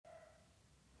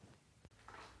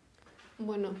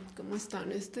Bueno, ¿cómo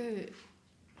están?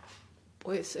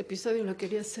 Episodio lo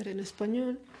quería hacer en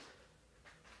español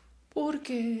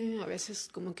porque a veces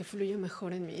como que fluye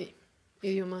mejor en mi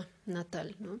idioma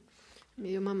natal, ¿no? Mi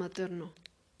idioma materno.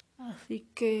 Así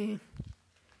que,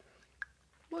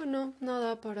 bueno,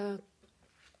 nada para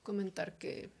comentar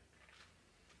que,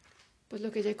 pues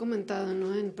lo que ya he comentado,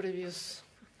 ¿no? En previos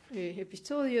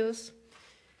episodios,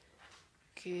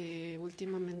 que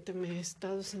últimamente me he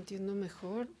estado sintiendo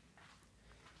mejor.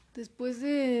 Después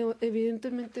de,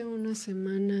 evidentemente, unas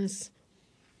semanas,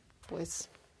 pues,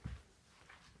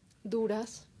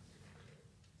 duras,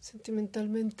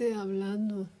 sentimentalmente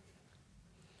hablando,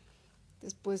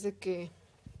 después de que,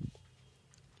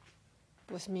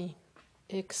 pues, mi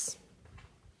ex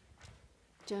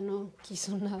ya no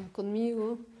quiso nada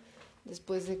conmigo,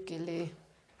 después de que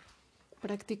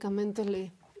prácticamente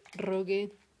le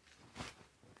rogué,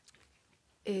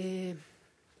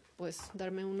 pues,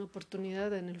 darme una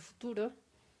oportunidad en el futuro,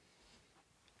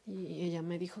 y ella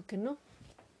me dijo que no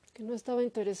estaba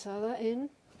interesada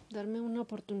en darme una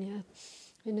oportunidad,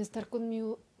 en estar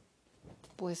conmigo,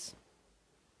 pues,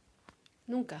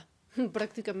 nunca,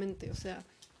 prácticamente. O sea,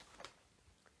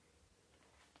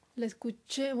 la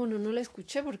escuché, bueno, no la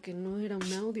escuché porque no era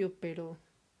un audio, pero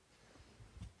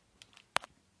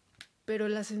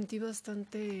la sentí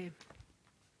bastante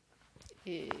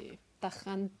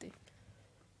tajante.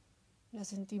 La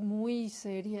sentí muy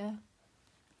seria,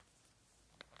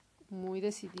 muy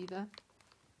decidida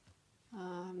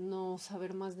a no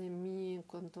saber más de mí en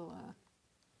cuanto a,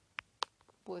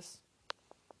 pues,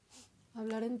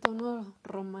 hablar en tono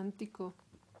romántico.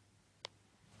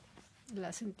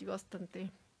 La sentí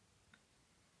bastante,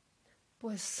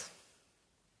 pues,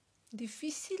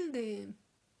 difícil de,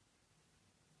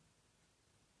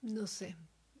 no sé,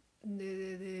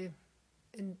 de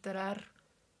entrar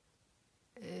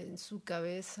en su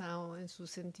cabeza o en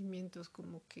sus sentimientos,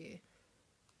 como que,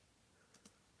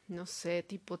 no sé,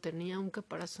 tipo tenía un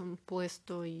caparazón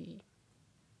puesto y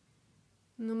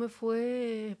no me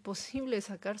fue posible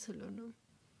sacárselo, ¿no?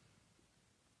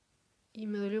 Y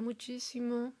me dolió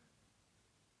muchísimo,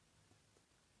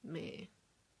 me,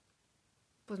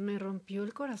 pues me rompió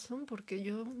el corazón porque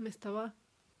yo me estaba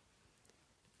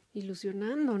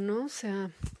ilusionando, ¿no? O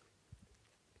sea,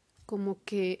 como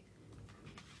que,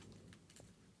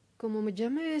 como ya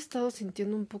me he estado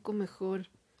sintiendo un poco mejor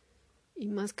y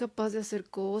más capaz de hacer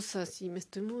cosas y me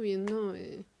estoy moviendo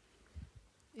en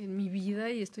mi vida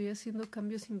y estoy haciendo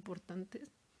cambios importantes,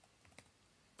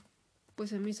 pues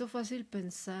se me hizo fácil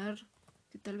pensar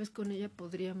que tal vez con ella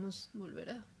podríamos volver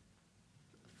a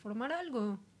formar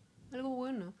algo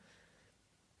bueno.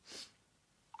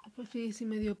 Pues sí, sí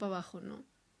me dio para abajo, ¿no?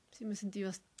 Sí me sentí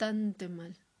bastante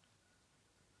mal.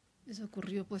 Eso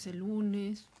ocurrió pues el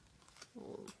lunes,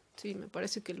 o sí, me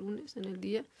parece que el lunes, en el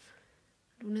día,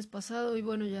 lunes pasado, y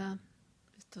bueno, ya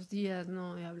estos días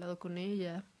no he hablado con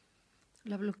ella.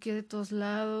 La bloqueé de todos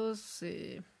lados,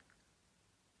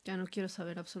 ya no quiero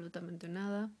saber absolutamente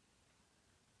nada,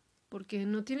 porque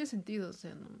no tiene sentido, o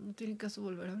sea, no tiene caso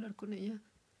volver a hablar con ella.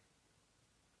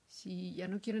 Si ya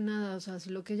no quiere nada, o sea, si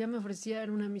lo que ella me ofrecía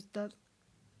era una amistad,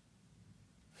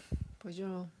 pues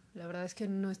yo la verdad es que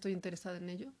no estoy interesada en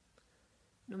ello.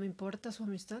 No me importa su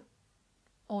amistad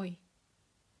hoy.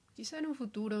 Quizá en un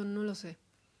futuro, no lo sé.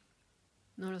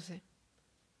 No lo sé.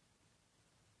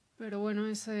 Pero bueno,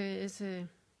 ese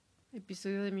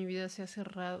episodio de mi vida se ha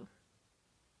cerrado.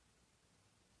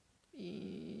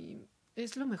 Y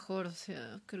es lo mejor, o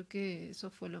sea, creo que eso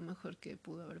fue lo mejor que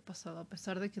pudo haber pasado, a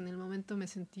pesar de que en el momento me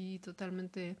sentí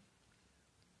totalmente,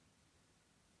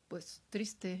 pues,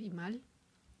 triste y mal.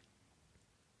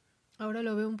 Ahora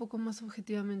lo veo un poco más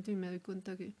objetivamente y me doy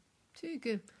cuenta que sí,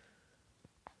 que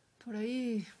por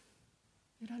ahí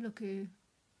era lo que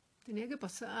tenía que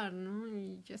pasar, ¿no?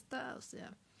 Y ya está, o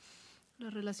sea, la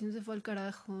relación se fue al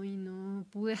carajo y no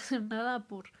pude hacer nada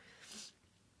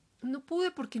no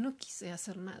pude porque no quise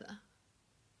hacer nada.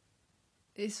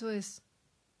 Eso es,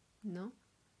 ¿no?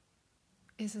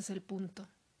 Ese es el punto.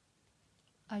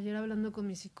 Ayer hablando con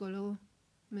mi psicólogo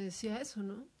me decía eso,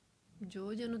 ¿no?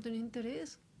 Yo ya no tenía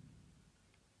interés.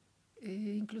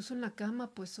 Incluso en la cama,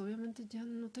 pues obviamente ya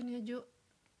no tenía yo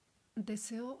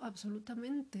deseo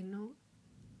absolutamente, ¿no?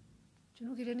 Yo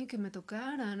no quería ni que me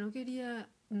tocara, no quería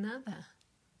nada.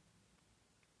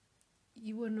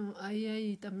 Y bueno, ahí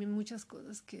hay también muchas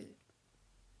cosas que,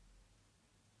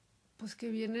 pues que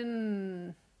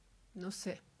vienen, no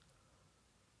sé,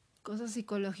 cosas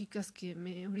psicológicas que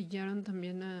me orillaron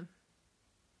también a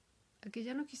que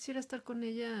ya no quisiera estar con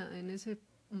ella en ese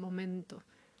momento,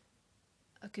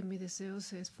 a que mi deseo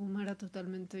se esfumara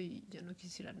totalmente y ya no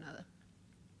quisiera nada.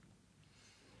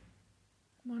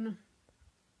 Bueno,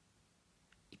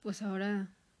 y pues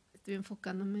ahora estoy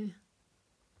enfocándome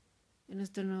en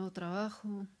este nuevo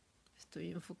trabajo,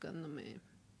 estoy enfocándome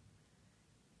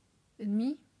en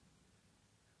mí,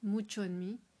 mucho en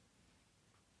mí,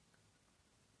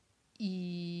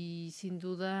 y sin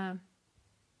duda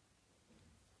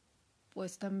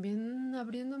pues también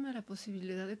abriéndome a la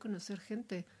posibilidad de conocer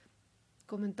gente.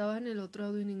 Comentaba en el otro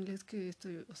audio en inglés que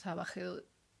bajé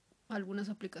algunas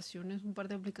aplicaciones, un par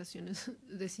de aplicaciones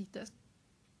de citas,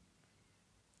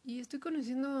 y estoy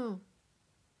conociendo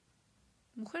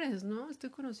mujeres, ¿no? Estoy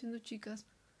conociendo chicas,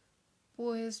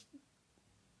 pues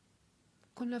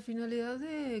con la finalidad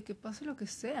de que pase lo que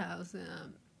sea, o sea,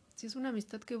 si es una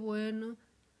amistad, qué bueno,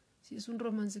 si es un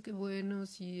romance, qué bueno,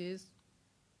 si es...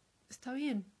 Está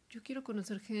bien, yo quiero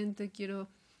conocer gente, quiero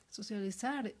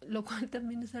socializar, lo cual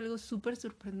también es algo súper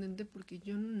sorprendente porque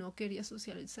yo no quería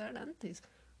socializar antes,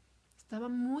 estaba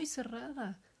muy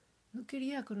cerrada, no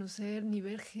quería conocer ni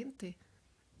ver gente,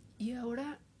 y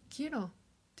ahora quiero,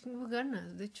 tengo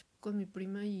ganas, de hecho, con mi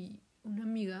prima y una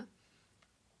amiga,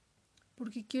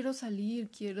 porque quiero salir,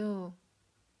 quiero,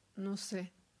 no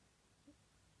sé,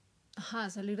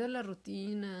 salir de la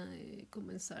rutina,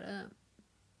 comenzar a,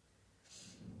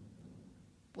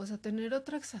 pues a tener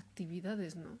otras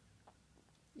actividades, ¿no?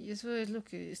 Y eso es lo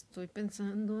que estoy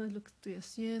pensando, es lo que estoy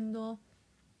haciendo.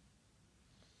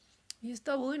 Y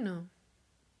está bueno.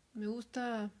 Me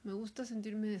gusta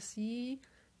sentirme así,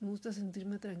 me gusta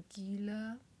sentirme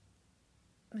tranquila.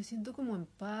 Me siento como en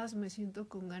paz, me siento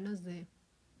con ganas de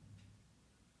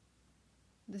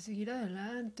seguir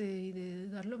adelante y de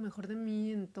dar lo mejor de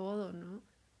mí en todo, ¿no?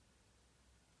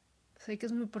 Sé que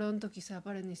es muy pronto quizá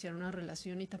para iniciar una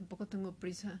relación y tampoco tengo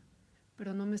prisa,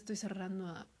 pero no me estoy cerrando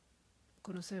a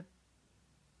conocer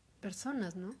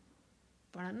personas, ¿no?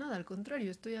 Para nada, al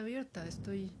contrario, estoy abierta,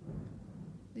 estoy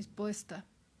dispuesta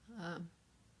a,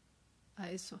 a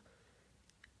eso.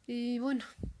 Y bueno,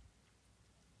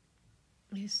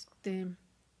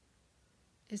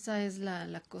 esa es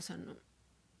la cosa, ¿no?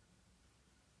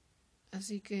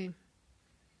 Así que,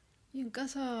 y en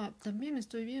casa también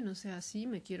estoy bien, o sea, sí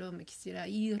me quisiera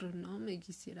ir, ¿no? Me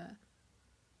quisiera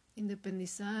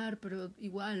independizar, pero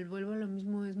igual, vuelvo a lo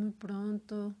mismo, es muy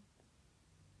pronto.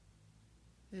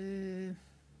 Eh,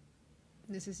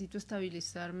 Necesito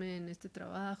estabilizarme en este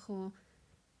trabajo,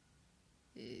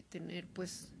 tener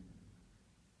pues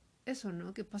eso,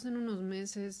 ¿no? Que pasen unos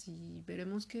meses y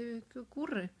veremos qué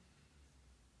ocurre.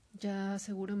 Ya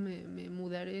seguro me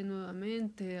mudaré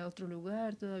nuevamente a otro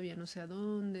lugar, todavía no sé a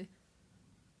dónde.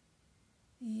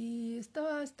 Y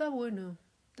está bueno.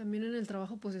 También en el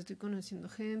trabajo pues estoy conociendo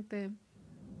gente.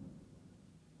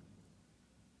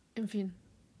 En fin,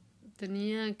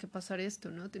 tenía que pasar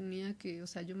esto, ¿no? Tenía que, o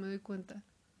sea, yo me doy cuenta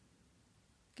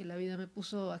que la vida me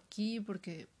puso aquí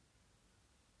porque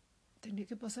tenía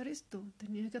que pasar esto.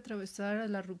 Tenía que atravesar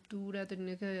la ruptura,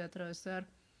 tenía que atravesar,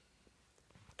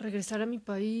 regresar a mi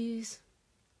país,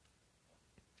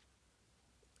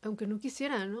 aunque no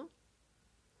quisiera, ¿no?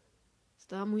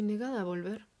 Estaba muy negada a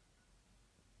volver.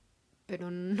 Pero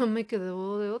no me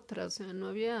quedó de otra, o sea, no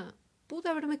había... Pude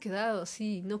haberme quedado,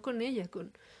 sí, no con ella,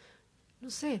 con... No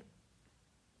sé,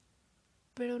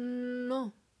 pero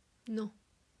no, no.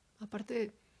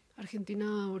 Aparte,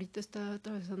 Argentina ahorita está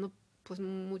atravesando pues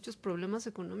muchos problemas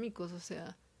económicos, o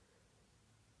sea,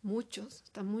 muchos,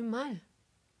 está muy mal.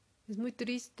 Es muy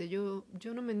triste, yo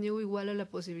no me niego igual a la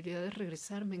posibilidad de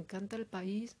regresar, me encanta el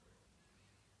país,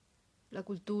 la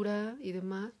cultura y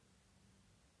demás,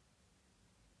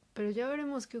 pero ya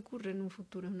veremos qué ocurre en un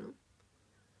futuro, ¿no?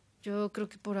 Yo creo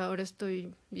que por ahora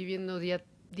estoy viviendo día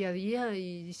a día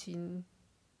y sin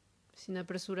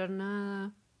apresurar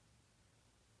nada,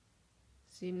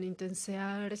 sin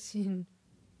intensear, sin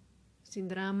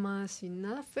drama, sin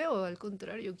nada feo. Al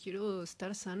contrario, quiero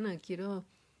estar sana, quiero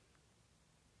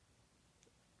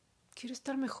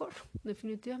estar mejor,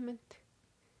 definitivamente.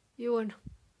 Y bueno,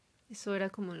 eso era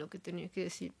como lo que tenía que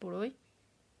decir por hoy.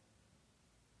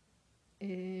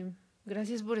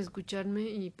 Gracias por escucharme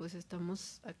y pues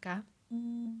estamos acá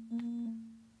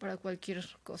para cualquier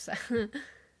cosa.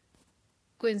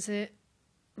 Cuídense,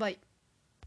 bye.